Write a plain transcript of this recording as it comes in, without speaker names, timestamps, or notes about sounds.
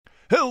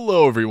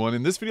Hello everyone,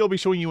 in this video I'll be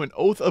showing you an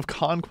Oath of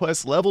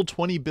Conquest level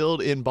 20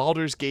 build in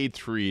Baldur's Gate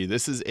 3.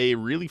 This is a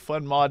really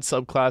fun mod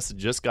subclass that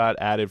just got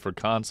added for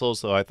console,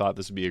 so I thought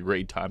this would be a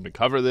great time to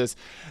cover this.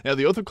 Now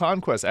the Oath of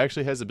Conquest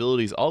actually has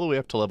abilities all the way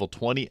up to level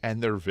 20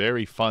 and they're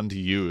very fun to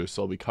use,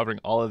 so I'll be covering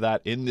all of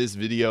that in this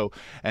video.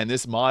 And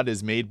this mod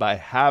is made by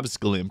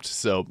Havsglimt,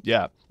 so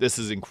yeah, this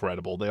is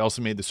incredible. They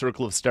also made the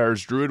Circle of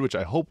Stars Druid, which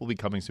I hope will be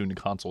coming soon to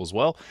console as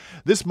well.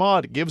 This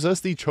mod gives us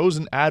the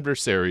chosen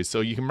adversaries,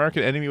 so you can mark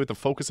an enemy with the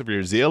focus of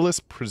your zealous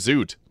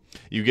pursuit.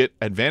 You get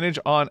advantage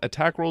on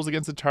attack rolls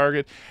against the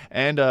target,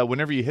 and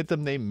whenever you hit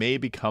them, they may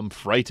become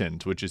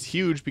frightened, which is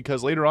huge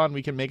because later on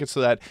we can make it so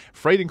that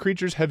frightened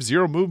creatures have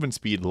 0 movement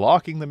speed,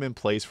 locking them in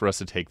place for us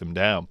to take them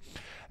down.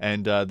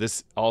 And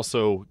this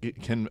also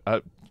can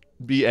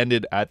be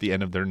ended at the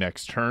end of their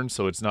next turn,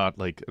 so it's not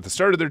like at the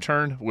start of their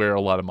turn where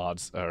a lot of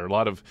mods or a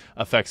lot of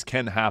effects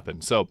can happen.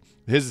 So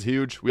this is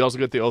huge. We also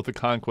get the Oath of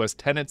Conquest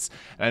tenets,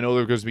 and I know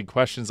there are going to be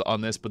questions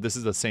on this, but this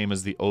is the same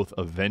as the Oath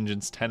of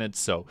Vengeance tenets.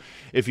 So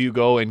if you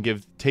go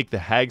and take the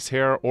Hag's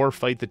Hair or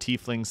fight the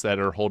Tieflings that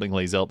are holding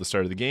Lae'zel at the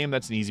start of the game,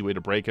 that's an easy way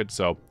to break it,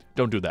 so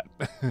don't do that.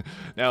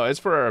 Now, as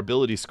for our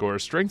ability score,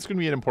 Strength's going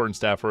to be an important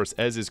stat for us,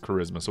 as is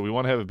Charisma. So we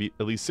want to have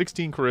at least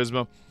 16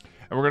 Charisma.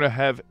 And we're going to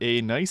have a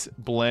nice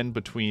blend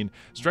between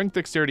Strength,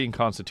 Dexterity, and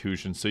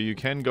Constitution. So you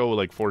can go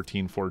like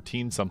 14,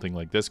 14, something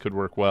like this could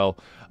work well.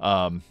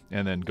 And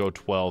then go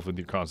 12 with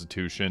your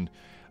Constitution.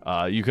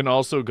 You can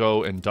also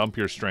go and dump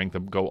your Strength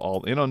and go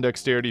all in on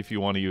Dexterity if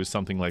you want to use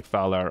something like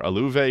Falar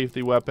Aluve,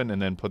 the weapon,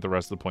 and then put the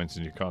rest of the points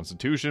in your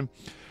Constitution.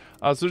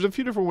 So there's a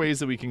few different ways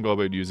that we can go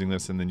about using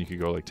this, and then you could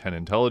go like 10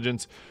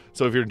 intelligence.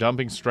 So if you're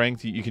dumping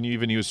strength, you can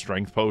even use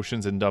strength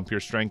potions and dump your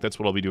strength. That's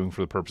what I'll be doing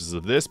for the purposes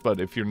of this, but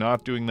if you're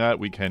not doing that,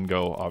 we can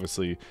go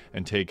obviously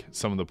and take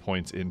some of the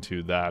points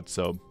into that.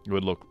 So it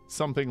would look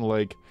something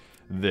like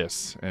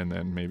this, and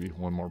then maybe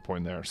one more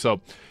point there.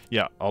 So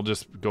yeah, I'll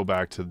just go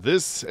back to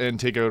this and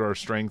take out our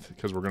strength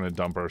because we're going to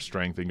dump our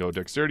strength and go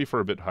dexterity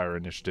for a bit higher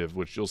initiative,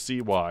 which you'll see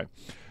why.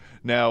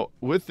 Now,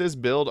 with this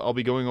build, I'll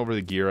be going over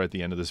the gear at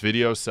the end of this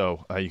video,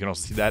 so you can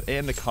also see that,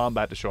 and the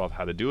combat to show off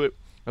how to do it.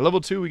 At level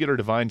 2, we get our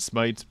Divine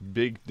Smite,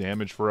 big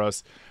damage for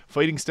us.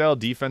 Fighting style,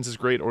 defense is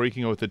great, or you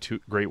can go with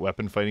the Great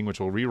Weapon Fighting, which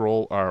will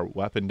reroll our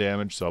weapon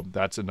damage, so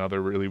that's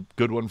another really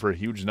good one for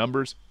huge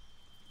numbers.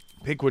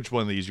 Pick which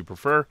one of these you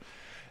prefer.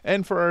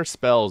 And for our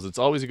spells, it's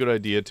always a good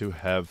idea to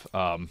have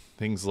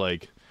things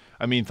like,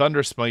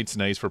 Thunder Smite's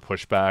nice for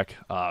pushback,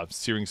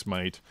 Searing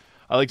Smite.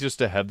 I like just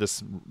to have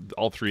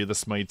all 3 of the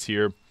smites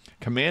here.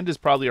 Command is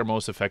probably our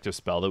most effective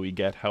spell that we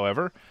get,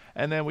 however.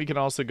 And then we can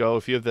also go,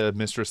 if you have the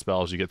Mistress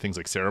spells, you get things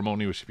like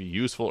Ceremony, which should be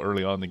useful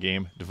early on in the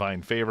game,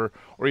 Divine Favor,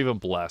 or even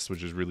Bless,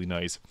 which is really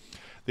nice.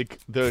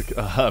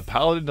 The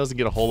Paladin doesn't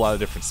get a whole lot of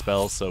different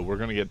spells, so we're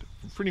going to get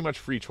pretty much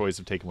free choice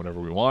of taking whatever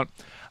we want.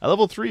 At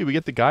level 3, we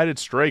get the Guided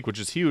Strike, which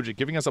is huge,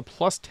 giving us a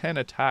 +10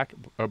 attack,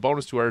 or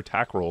bonus to our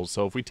attack rolls.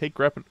 So if we take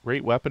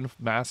Great Weapon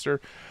Master,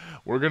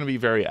 we're going to be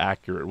very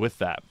accurate with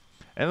that.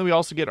 And then we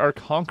also get our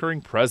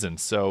Conquering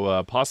Presence,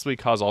 so possibly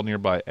cause all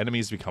nearby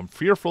enemies to become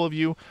fearful of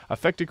you.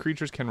 Affected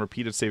creatures can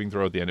repeat its saving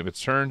throw at the end of its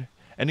turn,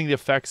 ending the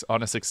effects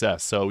on a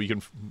success. So you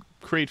can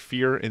create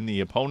fear in the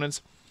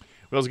opponents.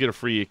 We also get a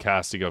free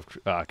casting of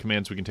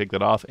commands, we can take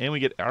that off. And we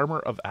get Armor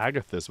of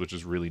Agathis, which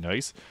is really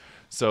nice.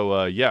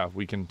 So yeah,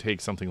 we can take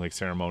something like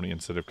Ceremony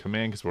instead of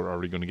Command, because we're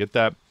already going to get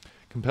that.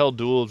 Compelled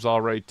Duel is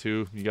alright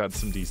too. You got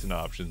some decent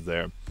options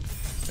there.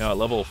 Now at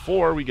level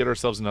 4, we get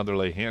ourselves another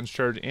Lay Hands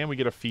charge, and we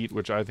get a feat,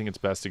 which I think it's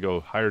best to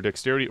go higher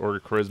Dexterity or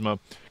Charisma.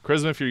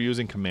 Charisma if you're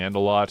using Command a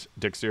lot,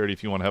 Dexterity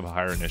if you want to have a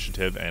higher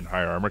Initiative and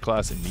higher Armor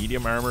class and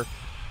Medium Armor.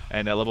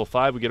 And at level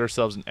 5, we get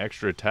ourselves an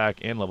extra attack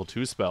and level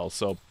 2 spell.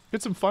 So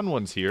get some fun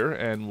ones here,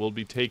 and we'll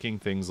be taking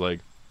things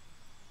like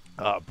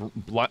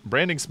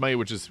Branding Smite,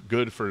 which is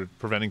good for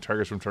preventing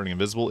targets from turning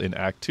invisible in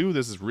Act 2.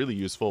 This is really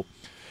useful.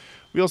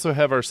 We also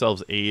have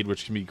ourselves Aid,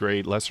 which can be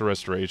great. Lesser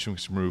Restoration,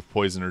 which can remove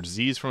poison or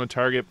disease from a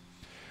target.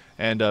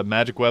 And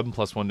Magic Weapon,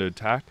 +1 to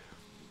attack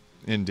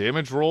in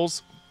damage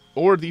rolls.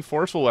 Or the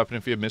Forceful Weapon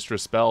if you have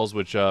Mistress Spells,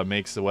 which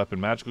makes the weapon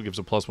magical, gives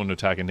a +1 to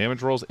attack and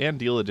damage rolls, and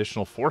deal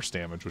additional force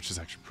damage, which is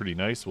actually pretty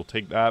nice. We'll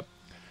take that.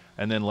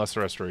 And then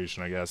Lesser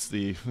Restoration, I guess.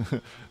 The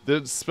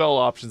spell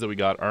options that we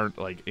got aren't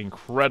like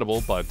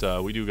incredible,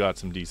 but we do got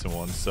some decent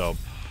ones. So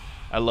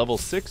at level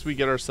 6, we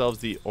get ourselves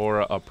the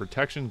Aura of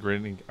Protection,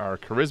 granting our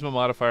Charisma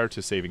modifier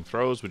to saving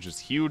throws, which is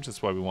huge.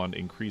 That's why we wanted to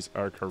increase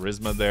our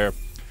Charisma there.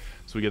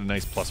 So we get a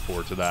nice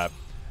 +4 to that.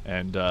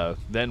 And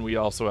then we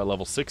also, at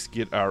level 6,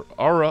 get our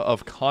Aura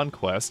of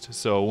Conquest.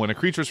 So when a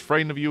creature is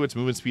frightened of you, its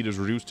movement speed is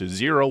reduced to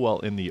 0 while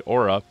in the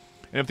Aura.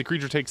 And if the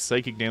creature takes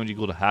psychic damage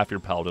equal to half your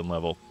Paladin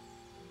level.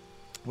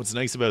 What's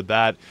nice about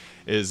that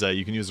is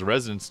you can use the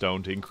Resonance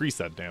Stone to increase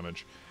that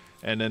damage.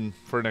 And then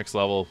for next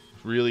level,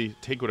 really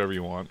take whatever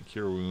you want.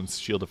 Cure Wounds,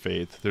 Shield of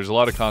Faith. There's a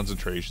lot of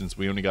concentrations.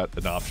 We only got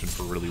an option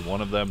for really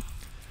one of them.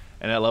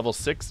 And at level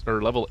 6 or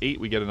level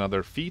 8, we get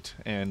another feat,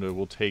 and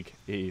we'll take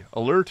a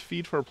Alert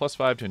feat for a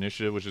 +5 to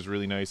Initiative, which is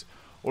really nice.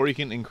 Or you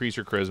can increase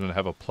your Charisma and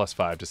have a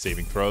 +5 to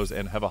saving throws,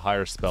 and have a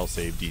higher spell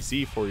save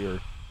DC for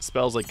your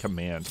spells like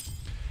command.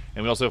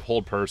 And we also have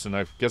hold person.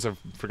 I guess I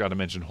forgot to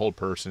mention hold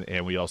person,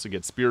 and we also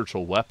get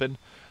spiritual weapon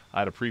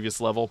at a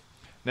previous level.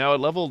 Now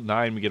at level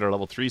 9 we get our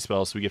level 3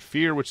 spells, so we get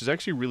fear, which is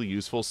actually really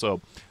useful.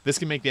 So this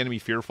can make the enemy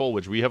fearful,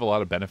 which we have a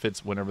lot of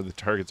benefits whenever the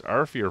targets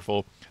are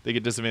fearful. They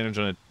get disadvantage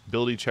on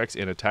ability checks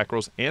and attack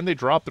rolls, and they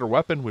drop their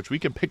weapon, which we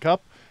can pick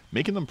up,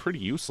 making them pretty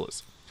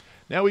useless.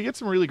 Now we get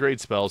some really great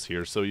spells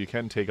here, so you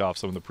can take off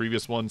some of the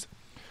previous ones.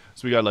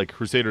 So we got like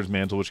Crusader's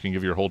Mantle, which can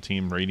give your whole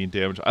team radiant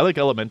damage. I like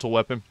Elemental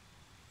Weapon.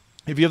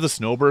 If you have the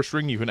Snowburst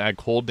Ring, you can add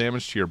cold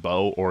damage to your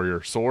bow or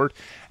your sword,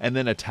 and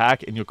then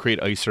attack, and you'll create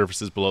ice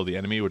surfaces below the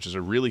enemy, which is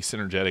a really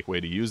synergetic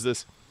way to use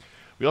this.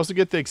 We also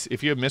get things,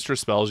 if you have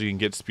Mistress spells, you can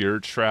get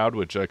Spirit Shroud,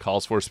 which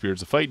calls for spirits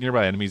to fight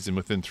nearby enemies and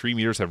within 3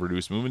 meters have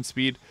reduced movement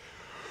speed.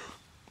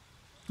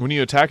 When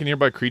you attack a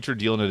nearby creature,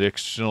 deal an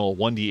additional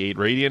 1d8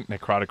 radiant,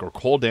 necrotic, or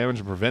cold damage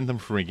and prevent them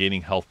from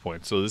regaining health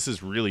points. So this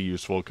is really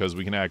useful because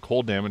we can add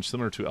cold damage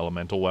similar to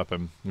Elemental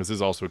Weapon. This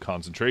is also a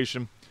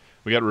concentration.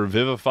 We got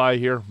Revivify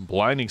here,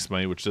 Blinding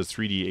Smite, which does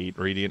 3d8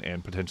 radiant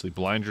and potentially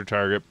blind your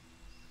target.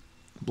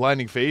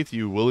 Blinding Faith,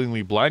 you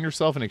willingly blind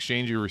yourself. In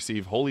exchange, you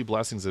receive holy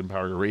blessings that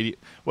empower your radiant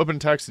weapon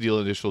attacks to deal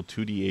an additional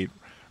 2d8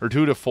 or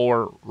 2 to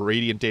 4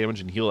 radiant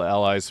damage and heal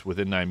allies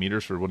within 9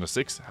 meters for 1 to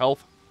 6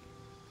 health.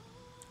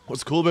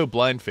 What's cool about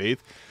Blind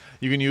Faith,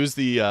 you can use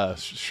the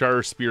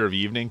Shar Spear of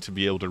Evening to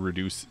be able to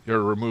reduce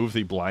or remove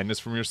the blindness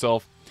from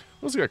yourself.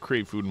 We also got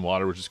Create Food and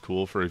Water, which is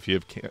cool for if you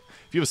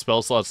have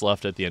spell slots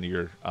left at the end of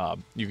your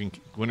you can,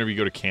 whenever you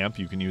go to camp,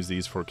 you can use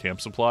these for camp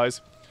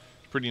supplies.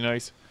 Pretty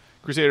nice.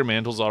 Crusader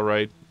Mantle's all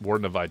right.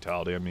 Warden of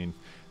Vitality. I mean,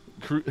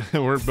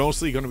 we're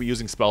mostly going to be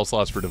using spell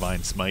slots for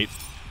Divine Smite.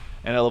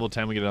 And at level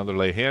 10, we get another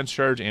Lay Hands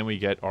charge, and we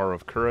get Aura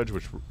of Courage,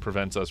 which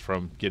prevents us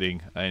from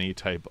getting any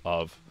type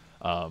of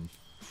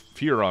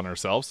fear on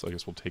ourselves. So I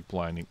guess we'll take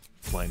Blind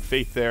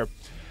Faith there.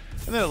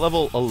 And then at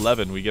level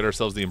 11, we get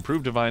ourselves the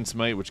Improved Divine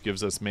Smite, which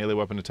gives us melee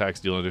weapon attacks,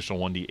 deal an additional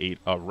 1d8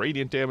 of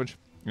radiant damage.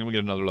 And we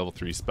get another level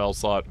 3 spell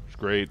slot, which is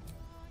great.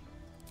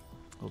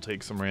 We'll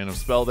take some random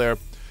spell there.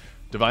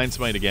 Divine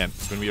Smite again,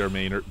 it's going to be our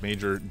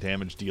major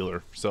damage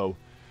dealer. So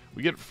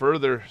we get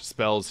further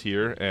spells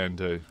here,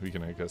 and we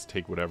can, I guess,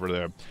 take whatever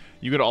there.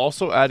 You can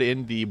also add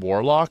in the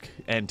Warlock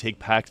and take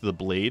Pact of the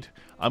Blade.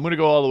 I'm going to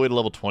go all the way to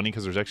level 20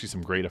 because there's actually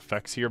some great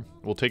effects here.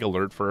 We'll take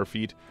Alert for our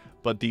feat.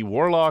 But the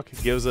Warlock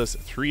gives us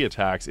 3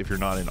 attacks if you're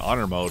not in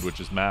Honor mode,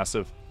 which is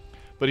massive.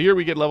 But here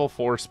we get level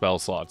 4 spell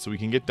slots. So we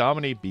can get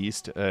Dominate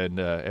Beast, and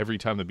every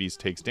time the beast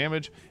takes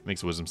damage, it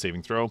makes a Wisdom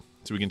saving throw.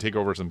 So we can take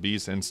over some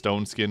beasts, and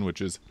Stone Skin, which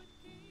is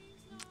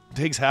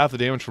takes half the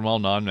damage from all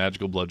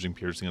non-magical bludgeoning,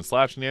 piercing, and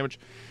slashing damage.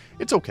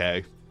 It's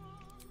okay.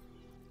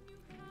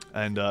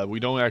 And we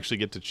don't actually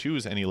get to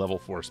choose any level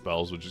 4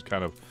 spells, which is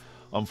kind of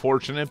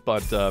unfortunate.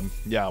 But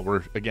yeah,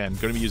 we're, again,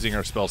 going to be using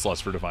our spell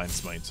slots for Divine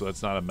Smite. So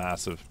that's not a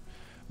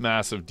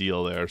massive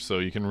deal there. So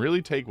you can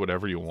really take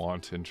whatever you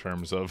want in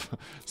terms of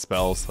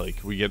spells.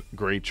 Like, we get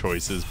great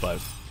choices,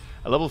 but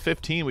at level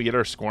 15 we get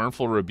our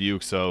Scornful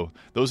Rebuke. So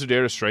those who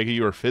dare to strike at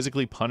you are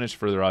physically punished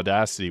for their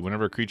audacity.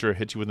 Whenever a creature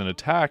hits you with an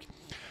attack,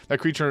 that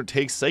creature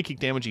takes psychic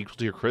damage equal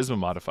to your charisma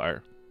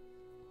modifier,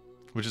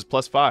 which is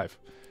 +5.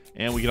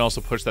 And we can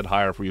also push that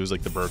higher if we use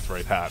like the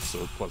Birthright Hat,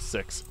 so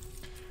 +6.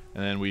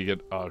 And then we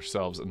get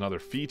ourselves another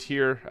feat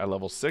here at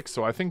level 6.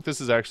 So I think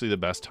this is actually the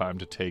best time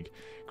to take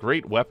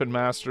Great Weapon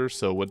Master.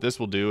 So what this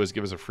will do is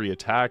give us a free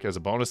attack as a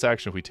bonus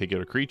action if we take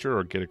out a creature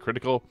or get a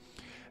critical.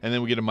 And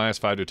then we get a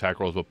 -5 to attack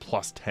rolls, but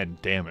 +10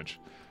 damage.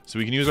 So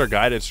we can use our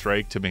Guided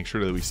Strike to make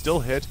sure that we still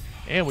hit,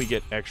 and we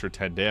get extra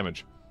 10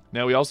 damage.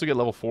 Now we also get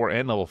level 4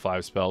 and level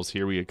 5 spells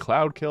here. We get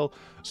Cloud Kill.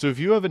 So if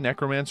you have a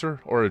Necromancer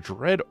or a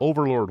Dread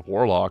Overlord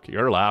Warlock,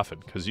 you're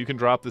laughing, because you can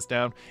drop this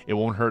down. It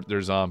won't hurt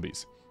their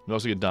zombies. You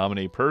also get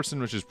Dominate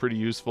Person, which is pretty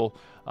useful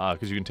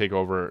because you can take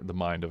over the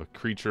mind of a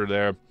creature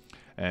there.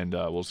 And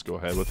we'll just go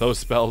ahead with those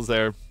spells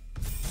there.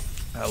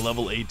 At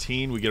level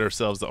 18, we get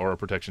ourselves the Aura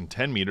Protection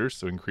 10 meters,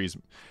 so increase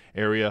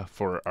area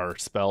for our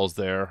spells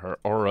there, our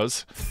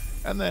auras.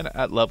 And then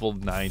at level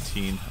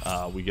 19,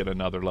 we get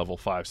another level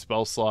 5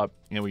 spell slot,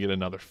 and we get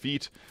another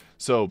feat.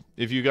 So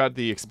if you got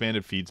the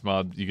expanded feats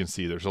mod, you can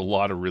see there's a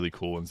lot of really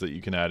cool ones that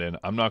you can add in.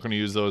 I'm not going to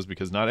use those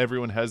because not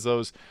everyone has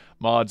those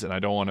mods, and I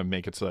don't want to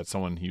make it so that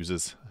someone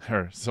uses,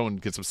 or someone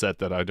gets upset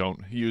that I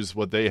don't use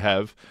what they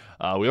have.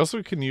 We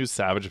also can use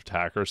Savage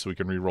Attacker, so we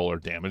can reroll our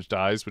damage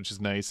dies, which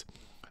is nice.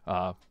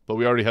 But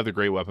we already have the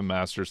Great Weapon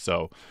Master,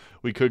 so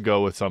we could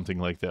go with something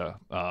like that.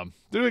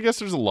 I guess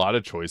there's a lot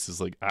of choices,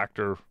 like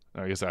Actor.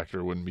 I guess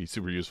Actor wouldn't be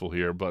super useful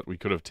here, but we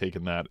could have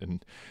taken that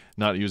and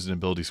not used an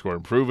ability score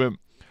improvement.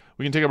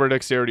 We can take up our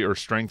Dexterity or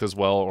Strength as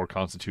well, or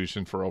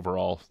Constitution for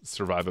overall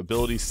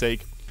survivability's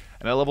sake.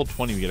 And at level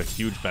 20, we get a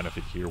huge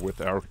benefit here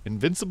with our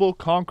Invincible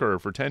Conqueror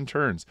for 10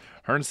 turns.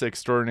 Harness the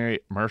extraordinary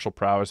martial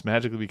prowess,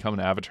 magically become an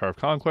avatar of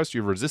conquest.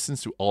 You have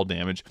resistance to all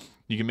damage.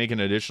 You can make an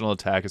additional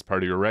attack as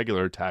part of your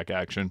regular attack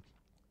action.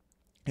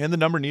 And the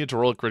number needed to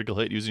roll a critical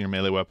hit using your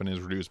melee weapon is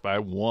reduced by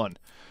 1.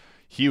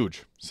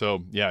 Huge.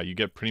 So, yeah, you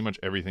get pretty much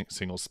every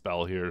single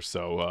spell here.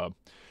 So,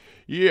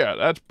 Yeah,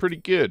 that's pretty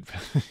good.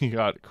 You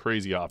got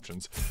crazy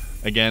options.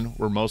 Again,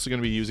 we're mostly going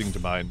to be using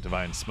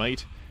Divine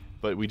Smite,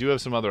 but we do have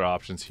some other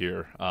options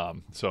here.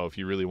 So if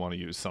you really want to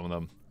use some of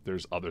them,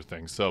 there's other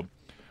things. So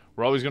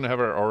we're always going to have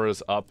our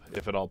auras up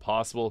if at all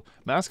possible.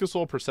 Mask of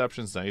Soul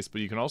Perception's nice,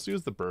 but you can also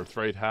use the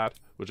Birthright Hat,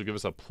 which will give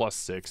us a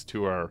 +6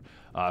 to our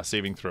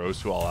saving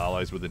throws to all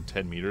allies within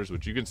 10 meters,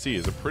 which you can see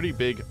is a pretty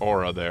big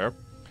aura there.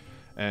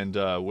 And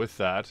with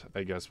that,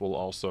 I guess we'll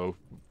also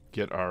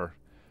get our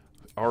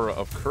Aura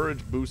of Courage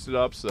boosted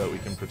up so that we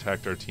can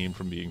protect our team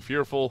from being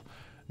fearful.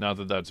 Not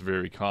that that's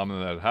very common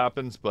that it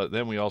happens, but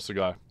then we also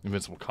got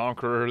Invincible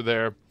Conqueror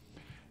there,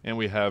 and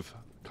we have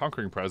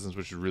Conquering Presence,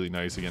 which is really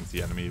nice against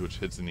the enemy, which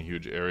hits in a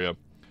huge area.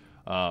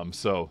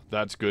 So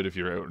that's good if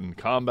you're out in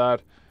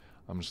combat.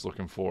 I'm just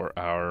looking for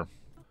our...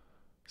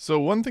 So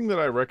one thing that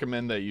I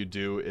recommend that you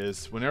do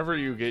is whenever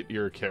you get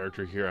your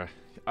character here,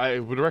 I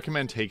would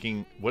recommend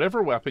taking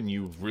whatever weapon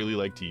you really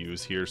like to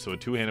use here. So a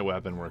two-handed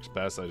weapon works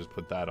best. I just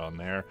put that on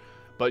there.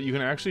 But you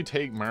can actually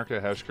take Mark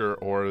of Heshker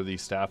or the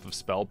Staff of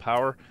Spell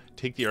Power,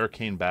 take the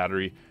Arcane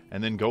Battery,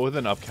 and then go with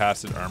an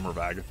upcasted Armor of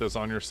Agathis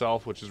on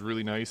yourself, which is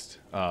really nice.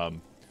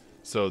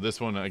 So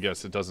this one, I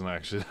guess it doesn't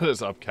actually let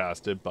us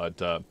upcast it,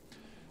 but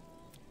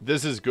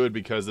this is good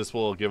because this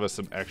will give us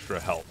some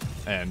extra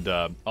health and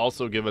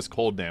also give us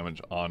cold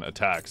damage on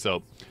attack.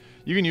 So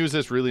you can use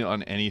this really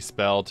on any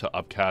spell to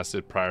upcast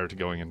it prior to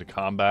going into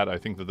combat. I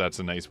think that that's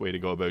a nice way to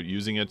go about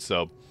using it.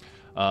 So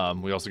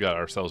we also got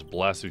ourselves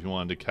Bless if you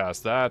wanted to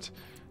cast that.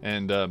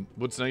 And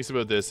what's nice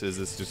about this is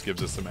this just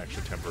gives us some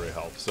extra temporary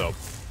health. So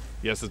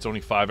yes, it's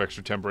only 5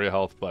 extra temporary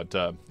health, but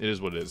it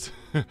is what it is.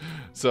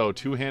 So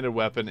two-handed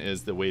weapon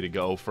is the way to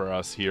go for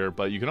us here.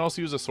 But you can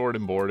also use a sword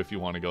and board if you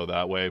want to go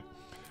that way.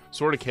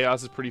 Sword of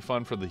Chaos is pretty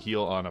fun for the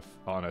heal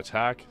on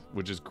attack,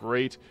 which is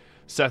great.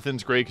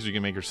 Sethin's great because you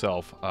can make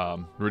yourself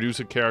reduce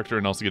a character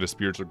and also get a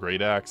spiritual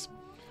great axe.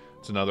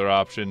 It's another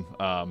option.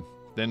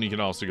 Then you can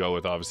also go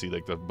with obviously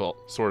like the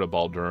Sword of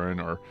Baldur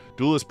or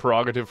Duelist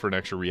Prerogative for an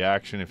extra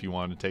reaction if you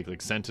wanted to take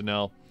like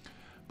Sentinel.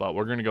 But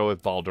we're going to go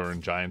with Baldur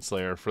and Giant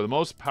Slayer. For the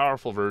most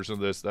powerful version of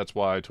this, that's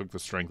why I took the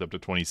strength up to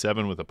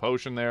 27 with a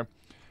potion there. And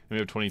we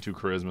have 22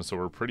 charisma, so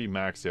we're pretty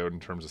maxed out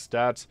in terms of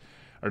stats.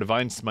 Our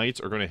Divine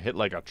Smites are going to hit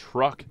like a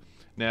truck.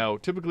 Now,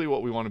 typically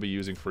what we want to be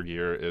using for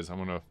gear is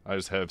I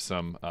just have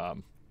some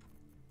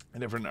a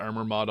different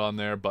armor mod on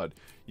there, but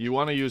you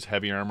want to use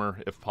heavy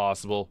armor if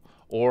possible,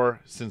 or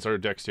since our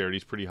dexterity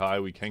is pretty high,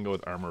 we can go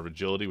with Armor of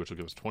Agility, which will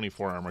give us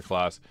 24 armor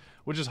class,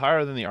 which is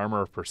higher than the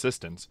Armor of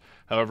Persistence.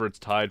 However, it's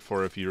tied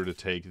for if you were to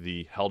take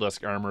the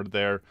Helldusk armor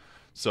there.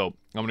 So I'm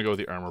going to go with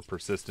the Armor of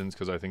Persistence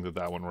because I think that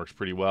that one works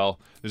pretty well.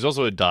 There's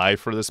also a die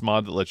for this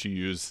mod that lets you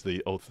use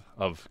the Oath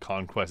of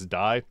Conquest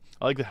die.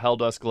 I like the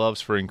Helldusk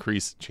gloves for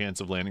increased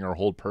chance of landing our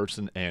hold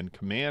person and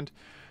command.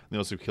 They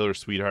also have Killer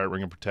Sweetheart,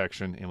 Ring of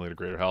Protection, Amulet of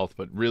Greater Health,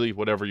 but really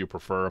whatever you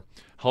prefer.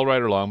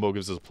 Hellrider Longbow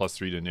gives us a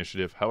 +3 to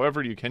initiative.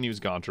 However, you can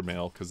use Gaunter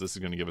Mail because this is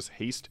going to give us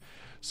haste.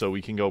 So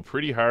we can go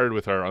pretty hard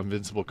with our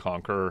Invincible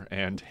Conqueror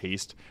and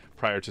haste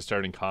prior to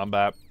starting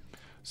combat.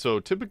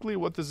 So typically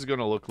what this is going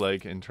to look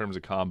like in terms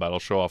of combat, I'll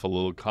show off a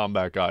little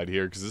combat guide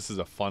here because this is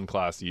a fun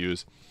class to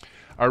use.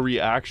 Our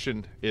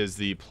reaction is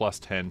the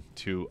 +10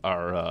 to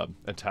our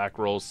attack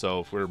rolls. So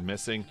if we're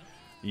missing,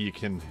 you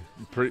can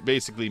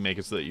basically make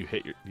it so that you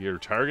hit your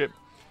target.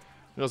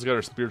 We also got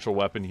our spiritual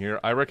weapon here.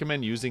 I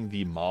recommend using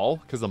the Maul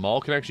because the Maul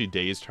can actually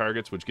daze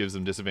targets, which gives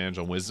them disadvantage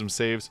on wisdom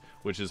saves,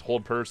 which is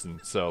hold person.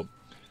 So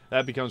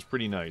that becomes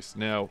pretty nice.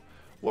 Now,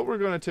 what we're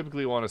going to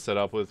typically want to set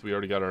up with, we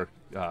already got our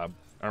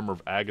Armor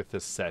of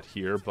Agathis set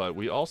here, but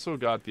we also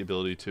got the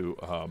ability to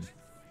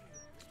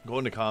go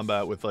into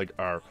combat with like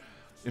our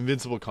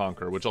Invincible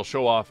Conqueror, which I'll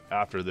show off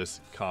after this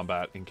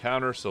combat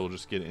encounter. So we'll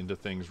just get into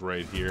things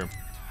right here.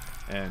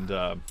 And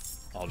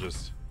I'll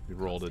just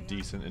roll a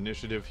decent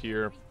initiative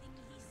here.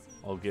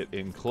 I'll get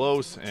in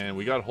close, and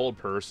we got hold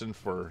person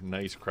for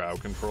nice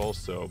crowd control,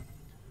 so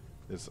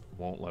this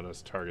won't let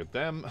us target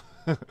them.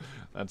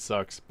 That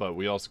sucks, but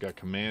we also got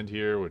command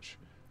here, which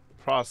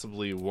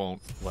possibly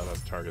won't let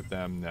us target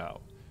them.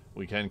 Now,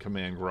 we can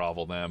command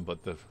grovel them, but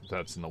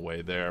that's in the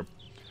way there.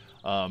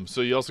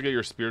 So you also get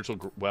your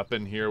spiritual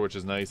weapon here, which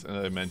is nice. And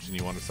as I mentioned,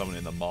 you want to summon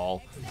in the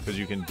Maul because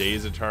you can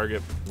daze a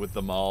target with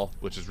the Maul,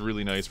 which is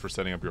really nice for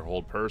setting up your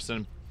hold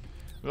person.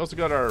 We also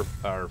got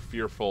our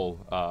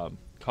fearful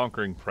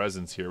Conquering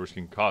Presence here, which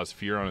can cause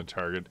fear on a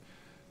target.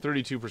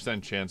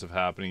 32% chance of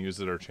happening. Use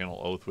it our Channel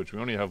Oath, which we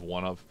only have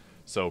one of.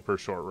 So per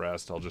short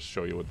rest, I'll just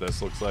show you what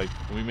this looks like.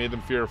 We made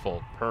them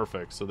fearful.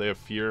 Perfect. So they have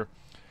fear.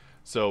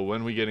 So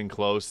when we get in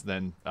close,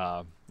 then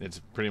it's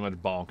pretty much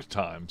bonk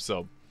time.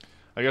 So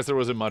I guess there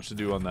wasn't much to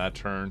do on that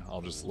turn.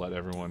 I'll just let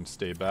everyone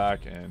stay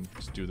back and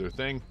just do their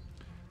thing.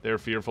 They're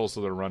fearful,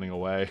 so they're running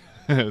away.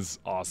 It's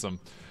awesome.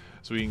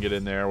 So we can get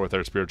in there with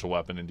our spiritual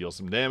weapon and deal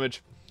some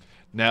damage.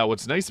 Now,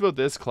 what's nice about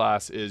this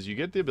class is you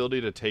get the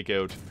ability to take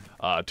out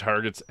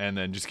targets and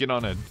then just get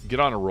on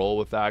a roll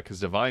with that, because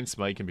Divine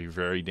Smite can be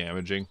very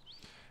damaging.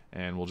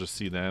 And we'll just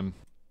see them.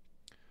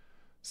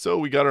 So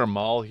we got our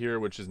Maul here,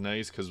 which is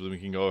nice because we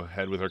can go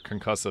ahead with our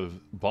concussive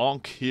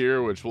bonk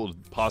here, which will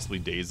possibly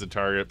daze the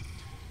target.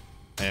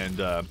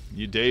 And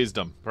you dazed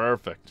them.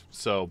 Perfect.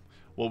 So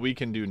what we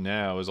can do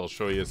now is I'll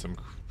show you some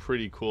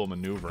pretty cool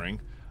maneuvering.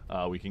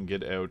 We can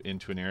get out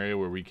into an area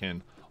where we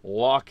can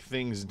lock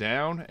things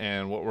down,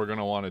 and what we're going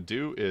to want to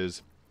do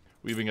is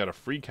we even got a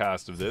free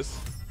cast of this.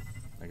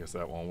 I guess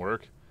that won't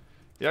work.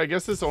 Yeah, I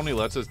guess this only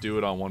lets us do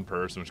it on one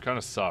person, which kind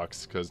of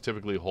sucks because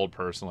typically hold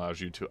person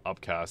allows you to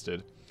upcast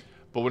it.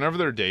 But whenever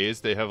they're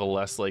dazed, they have a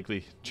less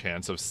likely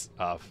chance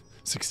of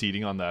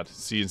succeeding on that.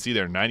 So you can see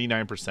there,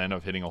 99%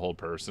 of hitting a hold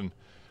person,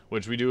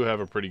 which we do have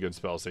a pretty good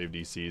spell save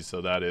DC,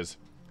 so that is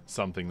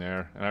something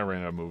there. And I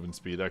ran out of movement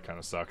speed. That kind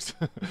of sucks.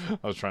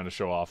 I was trying to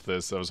show off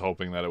this. I was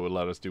hoping that it would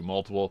let us do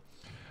multiple.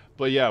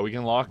 But yeah, we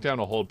can lock down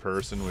a hold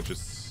person, which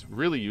is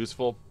really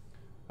useful.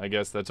 I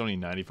guess that's only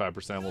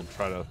 95%. We'll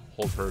try to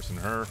hold person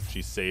her.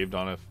 She's saved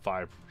on a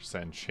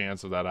 5%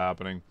 chance of that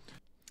happening.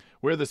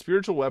 Where the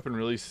spiritual weapon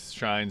really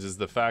shines is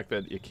the fact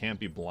that it can't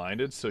be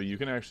blinded, so you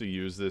can actually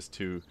use this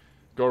to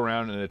go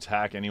around and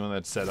attack anyone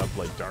that's set up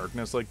like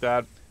darkness like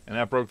that, and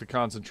that broke the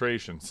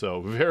concentration, so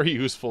very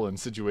useful in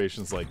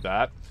situations like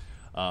that.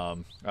 I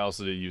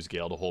also did use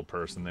Gale to hold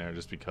person there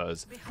just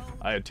because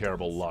I had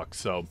terrible luck.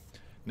 So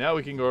now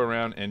we can go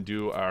around and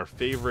do our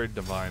favorite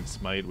Divine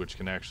Smite, which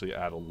can actually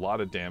add a lot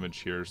of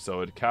damage here.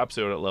 So it caps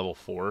out at level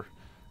 4.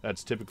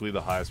 That's typically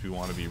the highest we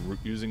want to be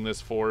using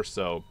this for.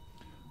 So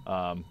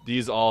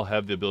these all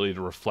have the ability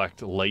to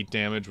reflect light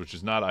damage, which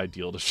is not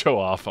ideal to show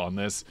off on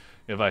this.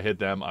 If I hit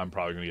them, I'm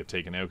probably going to get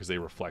taken out because they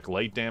reflect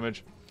light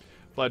damage.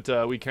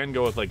 But we can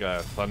go with like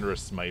a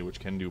Thunderous Smite, which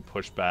can do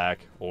pushback,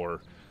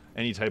 or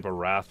any type of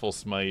Wrathful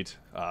Smite,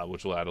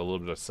 which will add a little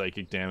bit of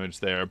psychic damage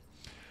there.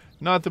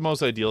 Not the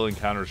most ideal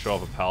encounter to show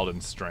off a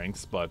Paladin's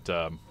strengths, but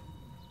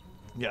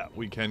yeah,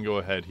 we can go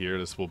ahead here.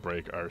 This will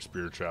break our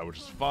Spirit Trap, which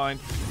is fine.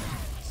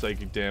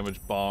 Psychic damage,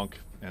 bonk,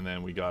 and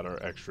then we got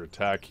our extra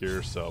attack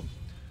here, so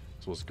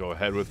let's go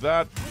ahead with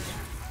that.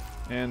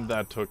 And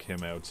that took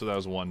him out, so that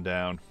was one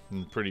down,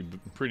 and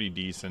pretty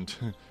decent.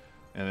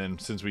 And then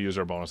since we use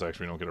our bonus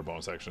action, we don't get our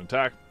bonus action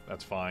attack.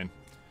 That's fine.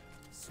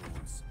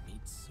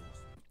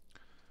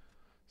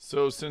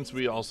 So since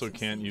we also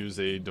can't use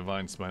a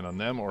Divine Smite on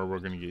them, or we're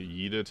going to get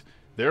yeeted,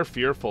 they're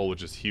fearful,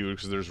 which is huge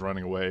because they're just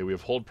running away. We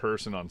have hold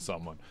person on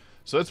someone.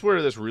 So that's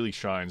where this really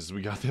shines, is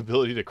we got the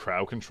ability to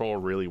crowd control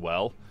really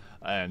well.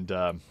 And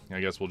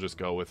I guess we'll just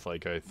go with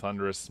like a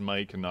Thunderous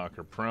Smite, can knock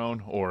her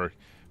prone, or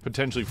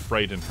potentially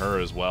frighten her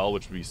as well,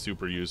 which would be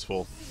super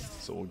useful.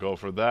 So we'll go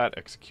for that.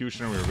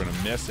 Executioner, we were going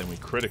to miss, and we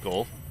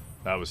critical.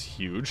 That was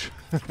huge.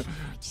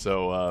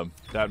 So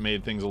that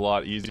made things a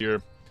lot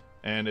easier.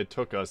 And it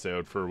took us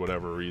out for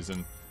whatever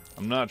reason.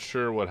 I'm not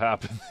sure what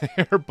happened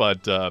there,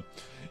 but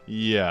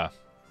yeah.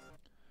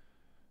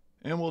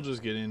 And we'll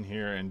just get in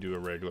here and do a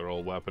regular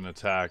old weapon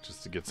attack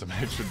just to get some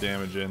extra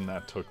damage in.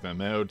 That took them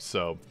out.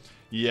 So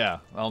yeah,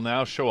 I'll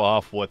now show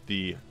off what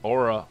the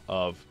aura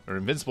of our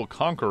Invincible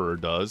Conqueror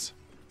does.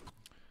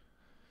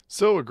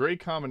 So a great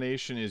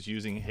combination is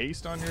using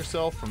haste on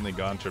yourself from the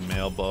Gaunter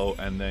Mail Bow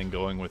and then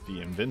going with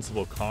the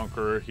Invincible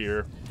Conqueror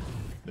here.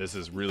 This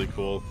is really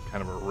cool,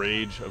 kind of a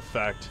rage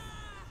effect.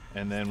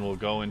 And then we'll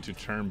go into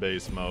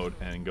turn-based mode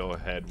and go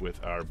ahead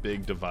with our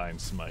big Divine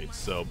Smite.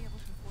 So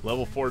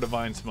level 4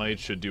 Divine Smite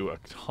should do a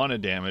ton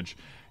of damage,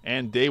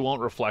 and they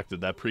won't reflect it.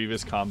 That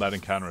previous combat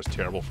encounter is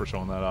terrible for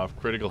showing that off.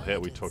 Critical hit,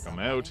 we took them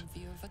out.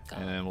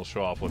 And then we'll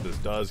show off what this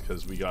does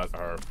because we got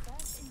our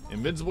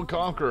Invincible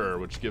Conqueror,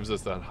 which gives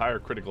us that higher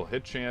critical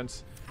hit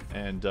chance.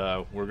 And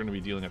we're going to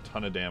be dealing a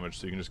ton of damage,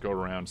 so you can just go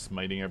around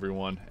smiting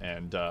everyone,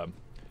 and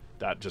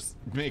that just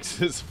makes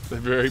this a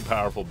very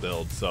powerful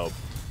build. So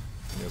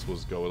I guess we'll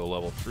just go with a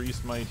level 3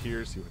 Smite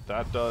here, see what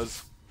that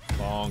does.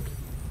 Bonk.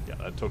 Yeah,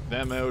 that took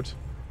them out.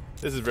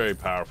 This is very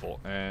powerful.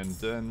 And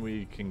then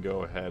we can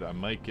go ahead. I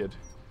might get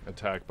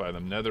attacked by the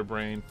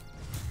Netherbrain.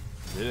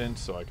 Didn't,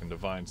 so I can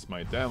Divine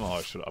Smite them. Oh,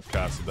 I should have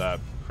upcasted that.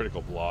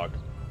 Critical block.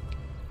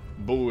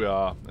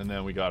 Booyah. And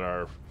then we got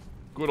our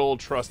good old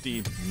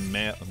trusty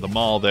the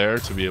Maul there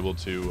to be able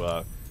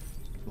to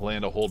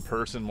land a hold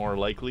person more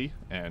likely.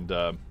 And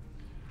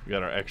we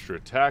got our extra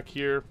attack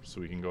here,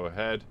 so we can go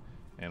ahead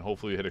and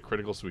hopefully hit a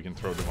critical so we can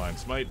throw Divine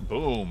Smite.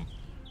 Boom!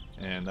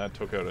 And that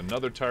took out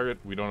another target.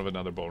 We don't have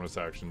another bonus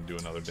action to do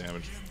another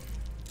damage.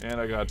 And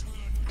I got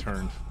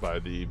turned by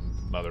the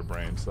Mother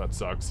Brain, so that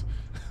sucks.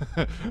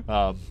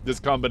 This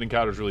combat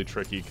encounter is really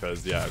tricky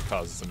because, yeah, it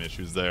causes some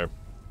issues there.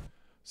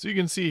 So you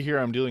can see here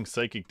I'm dealing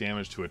psychic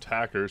damage to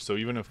attackers, so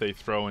even if they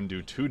throw and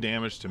do 2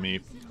 damage to me,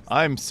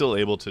 I'm still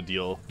able to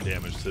deal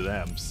damage to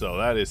them. So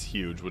that is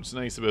huge. What's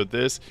nice about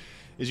this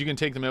is you can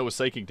take them out with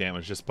psychic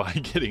damage just by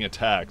getting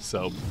attacked.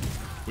 So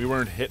we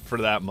weren't hit for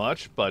that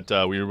much, but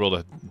we were able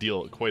to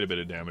deal quite a bit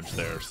of damage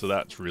there, so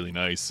that's really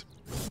nice.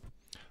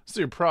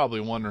 So you're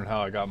probably wondering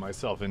how I got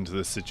myself into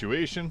this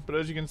situation, but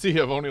as you can see,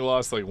 I've only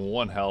lost like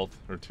 1 health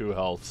or 2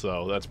 health,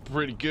 so that's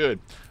pretty good,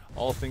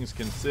 all things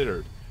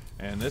considered.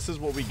 And this is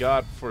what we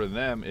got for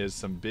them, is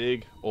some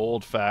big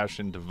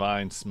old-fashioned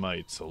Divine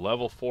Smite. So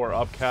level 4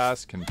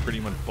 upcast can pretty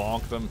much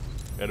bonk them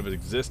out of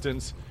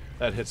existence.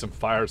 That hit some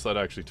fire, so that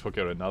actually took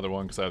out another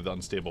one because I have the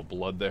unstable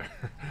blood there,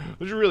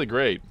 which is really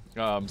great.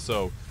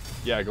 So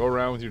yeah, go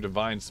around with your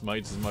divine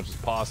smites as much as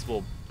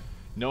possible.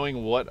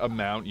 Knowing what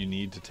amount you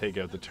need to take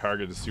out the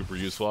target is super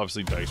useful.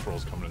 Obviously dice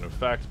rolls come into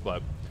effect,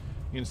 but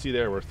you can see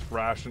there we're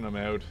thrashing them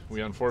out. We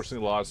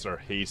unfortunately lost our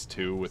haste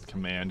too, with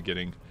command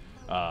getting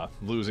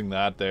losing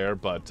that there,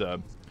 but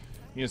you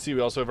can see we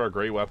also have our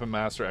great weapon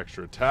master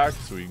extra attack,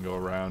 so we can go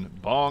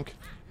around bonk,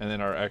 and then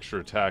our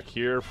extra attack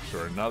here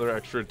for another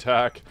extra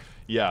attack.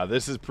 Yeah,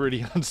 this is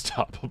pretty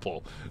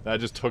unstoppable. That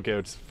just took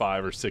out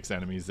 5 or 6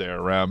 enemies there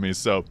around me.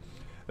 So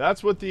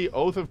that's what the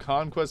Oath of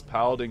Conquest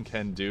Paladin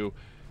can do.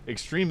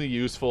 Extremely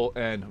useful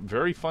and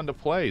very fun to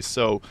play.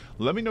 So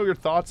let me know your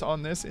thoughts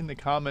on this in the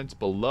comments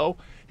below.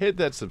 Hit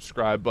that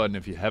subscribe button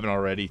if you haven't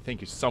already. Thank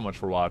you so much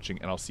for watching,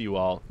 and I'll see you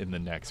all in the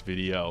next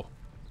video.